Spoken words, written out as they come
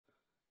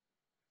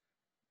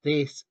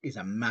This is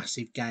a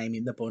massive game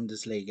in the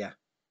Bundesliga.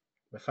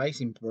 We're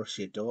facing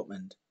Borussia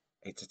Dortmund.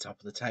 It's a top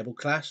of the table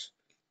clash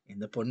in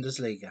the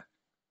Bundesliga.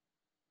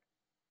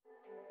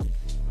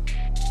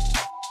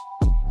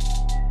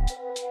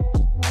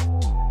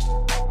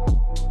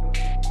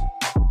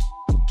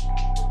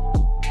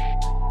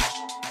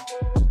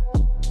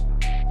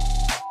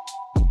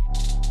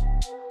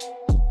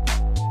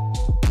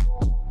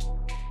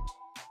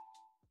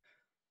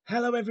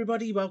 Hello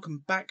everybody,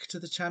 welcome back to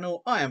the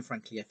channel. I am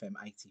frankly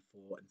FM81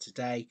 and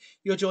today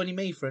you're joining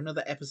me for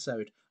another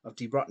episode of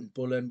Die Roten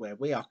Bullen, where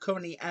we are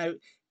currently out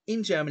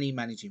in Germany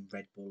managing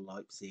Red Bull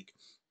Leipzig.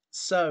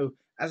 So,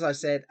 as I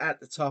said at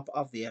the top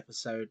of the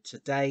episode,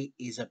 today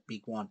is a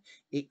big one.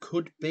 It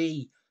could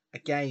be a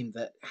game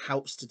that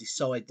helps to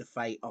decide the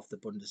fate of the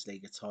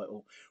Bundesliga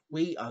title.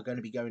 We are going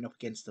to be going up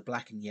against the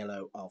black and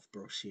yellow of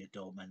Borussia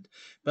Dortmund.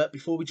 But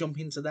before we jump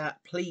into that,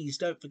 please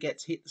don't forget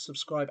to hit the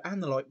subscribe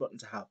and the like button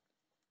to help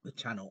the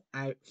channel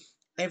out.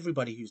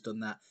 Everybody who's done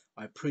that,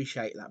 I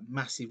appreciate that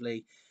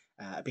massively.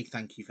 A big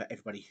thank you for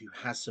everybody who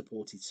has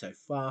supported so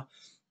far.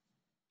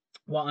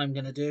 What I'm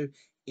going to do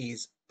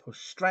is push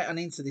straight on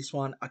into this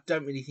one. I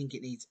don't really think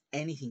it needs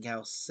anything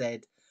else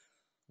said.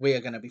 We are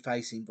going to be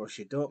facing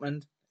Borussia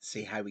Dortmund.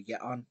 See how we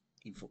get on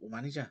in Football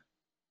Manager.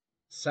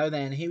 So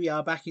then, here we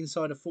are back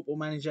inside of Football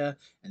Manager,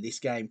 and this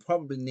game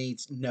probably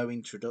needs no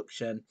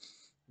introduction.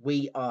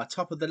 We are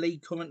top of the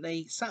league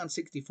currently, sat on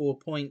 64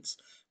 points,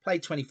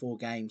 played 24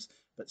 games,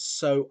 but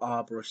so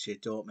are Borussia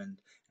Dortmund.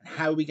 And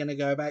how are we going to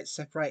go about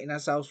separating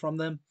ourselves from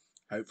them?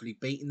 Hopefully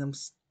beating them.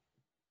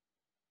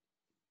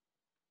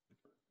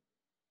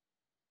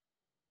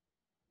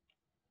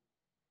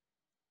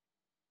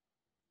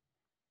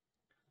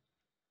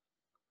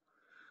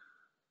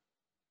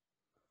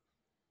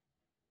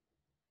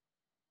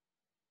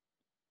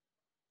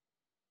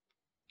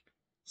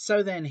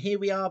 So then, here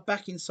we are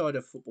back inside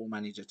of Football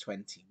Manager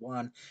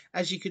 21.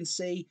 As you can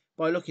see,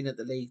 by looking at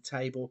the league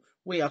table,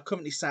 we are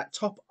currently sat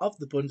top of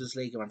the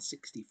Bundesliga on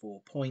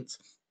 64 points.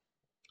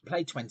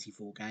 Played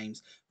 24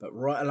 games, but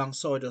right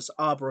alongside us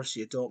are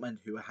Borussia Dortmund,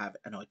 who have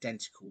an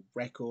identical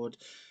record.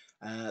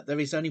 There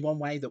is only one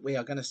way that we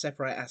are going to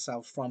separate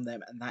ourselves from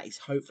them, and that is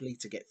hopefully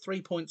to get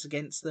 3 points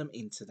against them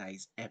in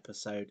today's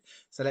episode.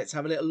 So let's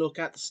have a little look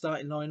at the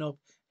starting lineup,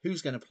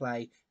 who's going to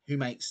play, who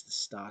makes the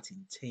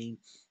starting team.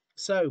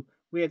 So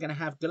we are going to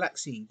have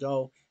Galaxy in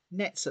goal,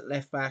 Nets at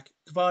left back,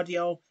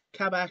 Gvardiol,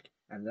 Kabak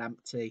and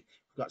Lamptey.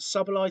 We've got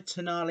Sobolai,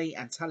 Tonali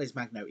and Thales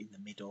Magno in the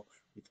middle,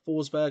 with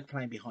Forsberg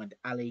playing behind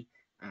Ali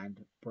and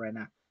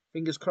Brenner.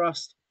 Fingers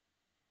crossed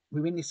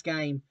we win this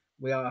game.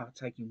 We are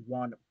taking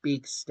one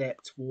big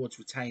step towards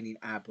retaining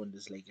our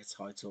Bundesliga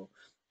title.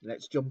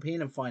 Let's jump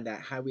in and find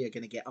out how we are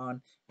going to get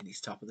on in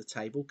this top of the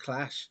table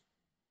clash.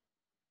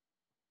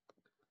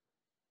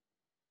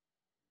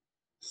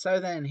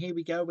 So then, here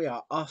we go. We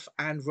are off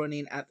and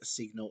running at the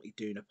Signal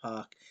Iduna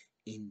Park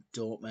in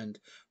Dortmund.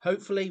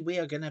 Hopefully, we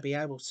are going to be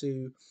able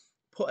to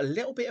put a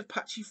little bit of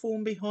patchy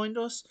form behind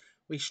us.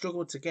 We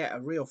struggled to get a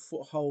real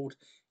foothold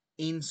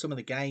in some of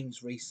the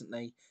games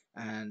recently,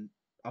 and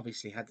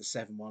obviously had the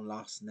 7-1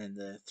 loss and then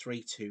the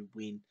 3-2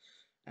 win,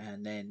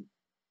 and then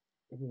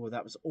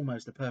that was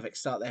almost a perfect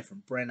start there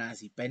from Brenner as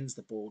he bends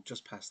the ball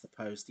just past the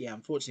post. Yeah,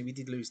 unfortunately we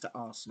did lose to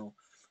Arsenal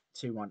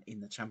 2-1 in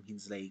the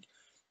Champions League,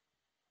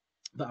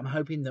 but I'm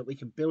hoping that we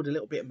can build a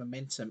little bit of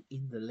momentum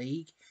in the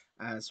league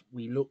as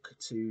we look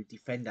to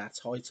defend our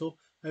title.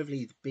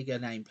 Hopefully the bigger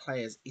name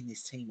players in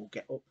this team will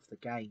get up for the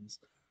games,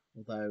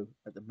 although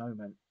at the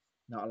moment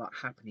not a lot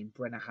happening.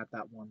 Brenner had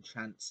that one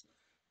chance,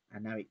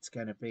 and now it's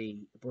going to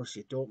be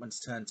Borussia Dortmund's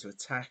turn to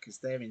attack as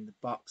they're in the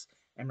box.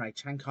 Emre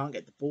Can can't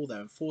get the ball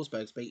though, and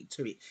Forsberg's beaten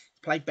to it. He's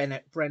played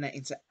Brenner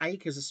into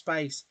acres of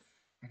space,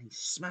 and he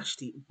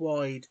smashed it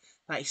wide.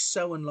 That is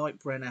so unlike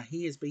Brenner.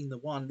 He has been the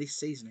one this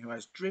season who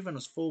has driven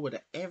us forward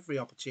at every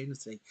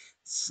opportunity.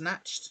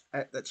 Snatched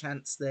at the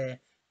chance there.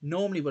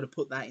 Normally would have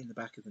put that in the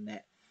back of the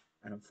net.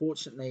 And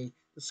unfortunately,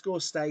 the score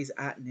stays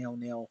at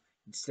 0-0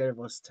 instead of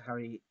us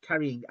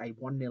carrying a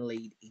 1-0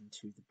 lead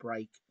into the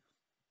break.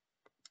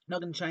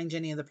 Not going to change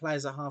any of the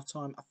players at half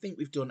time. I think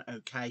we've done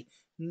okay.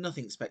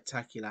 Nothing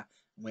spectacular.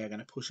 And we are going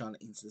to push on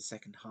into the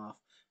second half.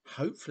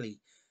 Hopefully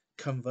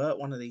convert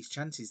one of these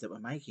chances that we're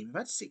making. We've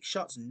had 6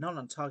 shots, none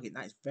on target.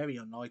 That is very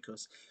unlike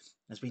us,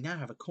 as we now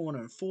have a corner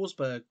and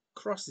Forsberg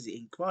crosses it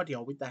in.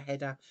 Gvardiol with the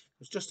header. It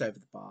was just over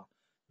the bar.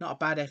 Not a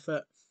bad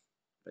effort,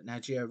 but now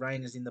Gio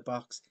Reyna's in the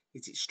box.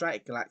 Hits it straight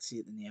at Galaxy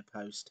at the near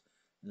post.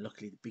 And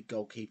luckily the big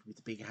goalkeeper with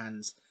the big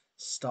hands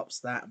stops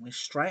that. And we're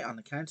straight on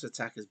the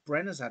counter-attack as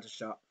Brenner's had a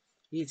shot.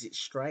 He hits it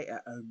straight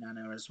at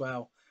Onana as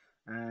well.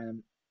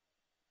 The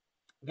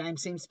game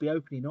seems to be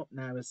opening up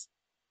now as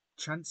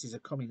chances are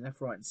coming left,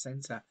 right and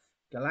centre.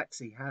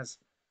 Galaxy has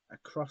a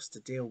cross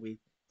to deal with,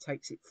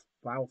 takes it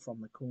foul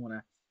from the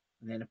corner,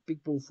 and then a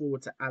big ball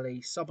forward to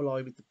Ali.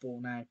 Sobolai with the ball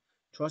now,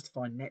 tries to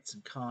find Nets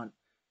and can't,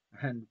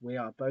 and we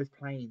are both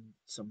playing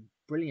some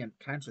brilliant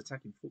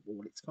counter-attacking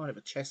football. It's kind of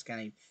a chess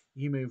game.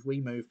 You move, we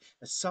move.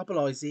 As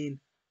Sobolai's in,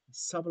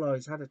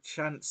 Sobolai's had a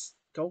chance.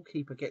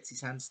 Goalkeeper gets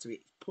his hands to it,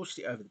 pushed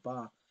it over the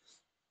bar.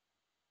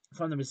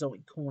 From the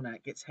resulting corner,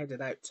 it gets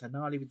headed out.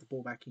 Tonali with the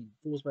ball back in.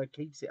 Forsberg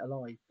keeps it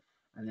alive,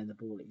 and then the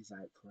ball is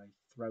out for a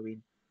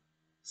throw-in.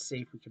 See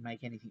if we can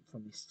make anything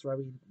from this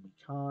throw-in, and we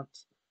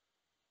can't.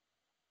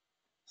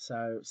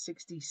 So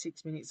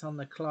 66 minutes on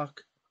the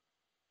clock.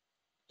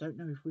 Don't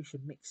know if we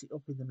should mix it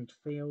up in the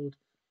midfield.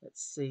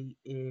 Let's see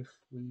if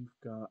we've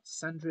got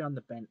Sandri on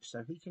the bench,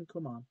 so he can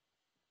come on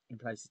in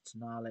place of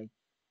Tonali.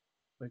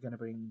 We're going to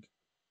bring...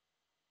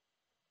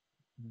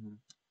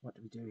 what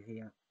do we do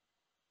here?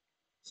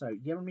 So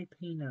Yeremy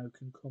Pino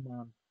can come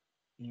on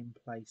in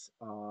place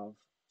of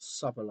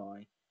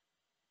Sobolai.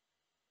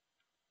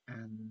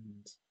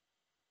 And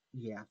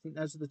yeah, I think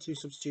those are the two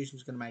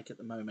substitutions we're going to make at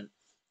the moment.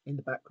 In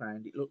the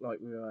background, it looked like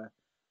we were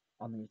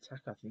on the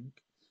attack, I think.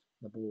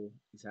 The ball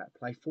is out of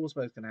play.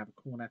 Forsberg's going to have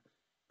a corner.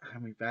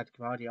 And we've had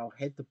Gvardiol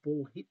head the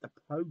ball, hit the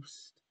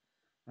post,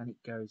 and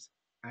it goes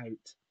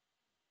out.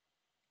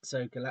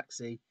 So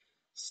Galaxy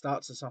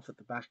starts us off at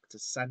the back to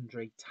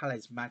Sandri.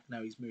 Thales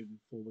Magno is moving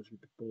forwards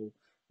with the ball.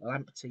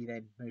 Lamptey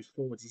then moves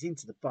forwards. He's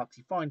into the box.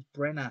 He finds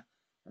Brenner.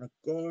 And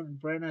again,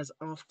 Brenner's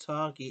off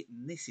target.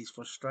 And this is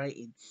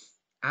frustrating.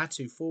 Our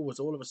two forwards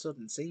all of a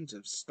sudden seem to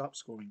have stopped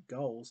scoring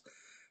goals.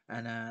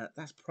 And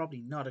that's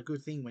probably not a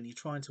good thing when you're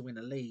trying to win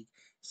a league.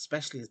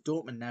 Especially as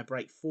Dortmund now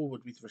break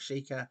forward with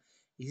Rashica.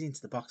 He's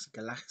into the box.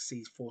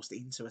 Galaxy's forced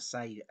into a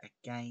save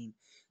again.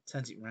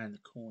 Turns it around the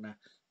corner.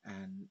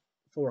 And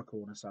for a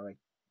corner, sorry.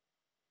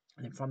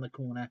 And then from the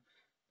corner,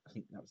 I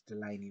think that was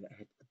Delaney that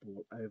headed the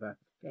ball over.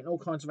 Getting all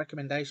kinds of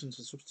recommendations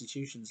for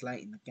substitutions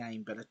late in the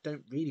game, but I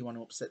don't really want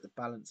to upset the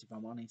balance if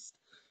I'm honest.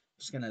 I'm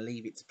just going to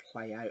leave it to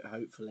play out,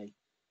 hopefully.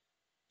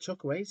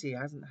 Chukwueze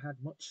hasn't had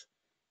much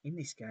in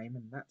this game,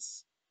 and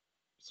that's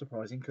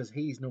surprising because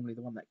he's normally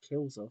the one that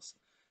kills us.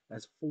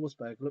 As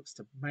Forsberg looks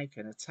to make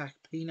an attack,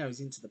 Pino's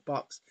into the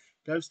box,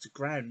 goes to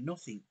ground,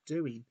 nothing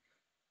doing.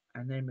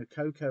 And then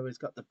Mukoko has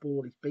got the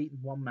ball. He's beaten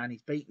one man.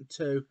 He's beaten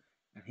two.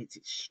 And hits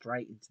it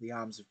straight into the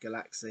arms of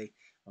Galaxy.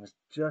 I was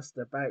just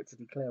about to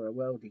declare a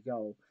worldy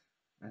goal.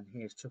 And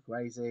here's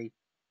Chukwueze.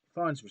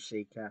 Finds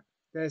Rashica.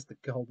 There's the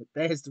goal. But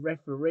there's the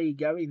referee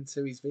going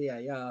to his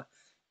VAR.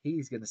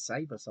 He's going to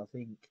save us, I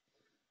think.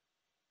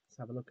 Let's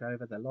have a look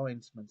over. The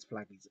linesman's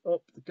flag is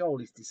up. The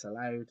goal is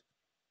disallowed.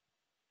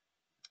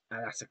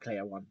 And that's a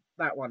clear one.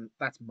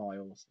 That's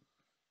miles.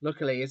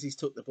 Luckily, as he's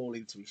took the ball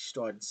into his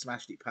stride and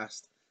smashed it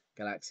past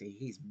Galaxy,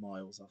 he's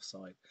miles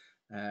offside.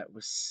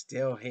 We're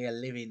still here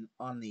living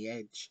on the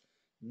edge.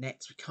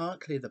 Next, we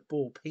can't clear the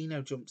ball.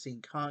 Pino jumps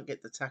in, can't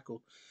get the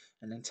tackle.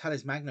 And then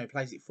Thales Magno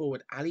plays it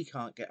forward. Ali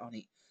can't get on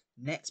it.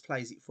 Nets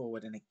plays it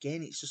forward. And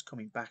again, it's just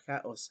coming back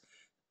at us.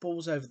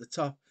 Ball's over the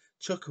top.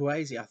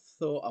 Chukwueze, I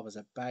thought I was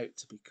about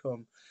to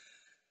become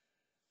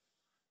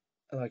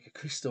like a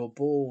crystal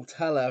ball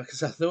teller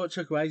because I thought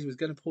Chukwueze was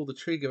going to pull the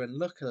trigger. And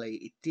luckily,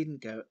 it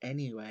didn't go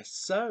anywhere.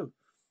 So,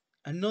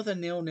 another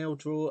 0-0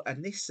 draw,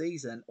 and this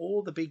season,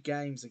 all the big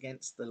games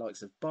against the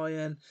likes of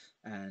Bayern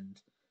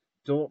and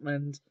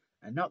Dortmund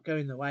are not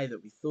going the way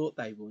that we thought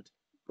they would.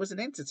 It was an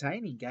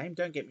entertaining game,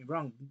 don't get me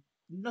wrong.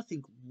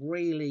 Nothing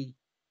really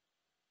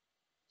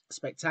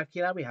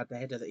spectacular. We had the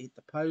header that hit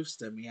the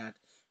post, and we had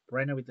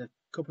Brenner with a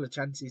couple of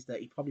chances that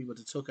he probably would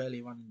have took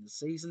earlier on in the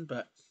season.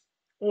 But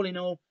all in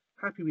all,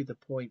 happy with the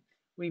point.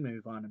 We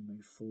move on and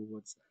move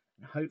forwards,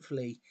 and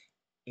hopefully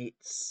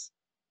it's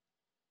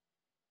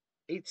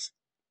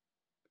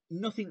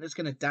nothing that's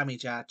going to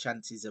damage our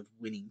chances of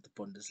winning the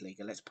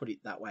Bundesliga. Let's put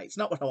it that way. It's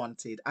not what I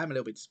wanted. I'm a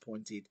little bit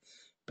disappointed,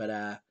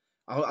 but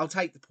I'll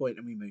take the point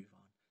and we move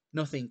on.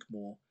 Nothing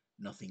more,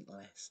 nothing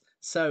less.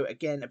 So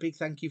again, a big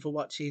thank you for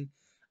watching.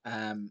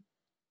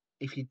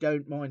 If you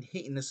don't mind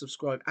hitting the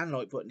subscribe and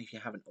like button if you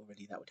haven't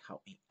already, that would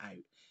help me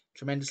out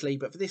tremendously.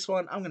 But for this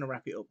one, I'm going to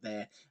wrap it up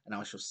there, and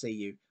I shall see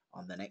you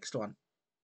on the next one.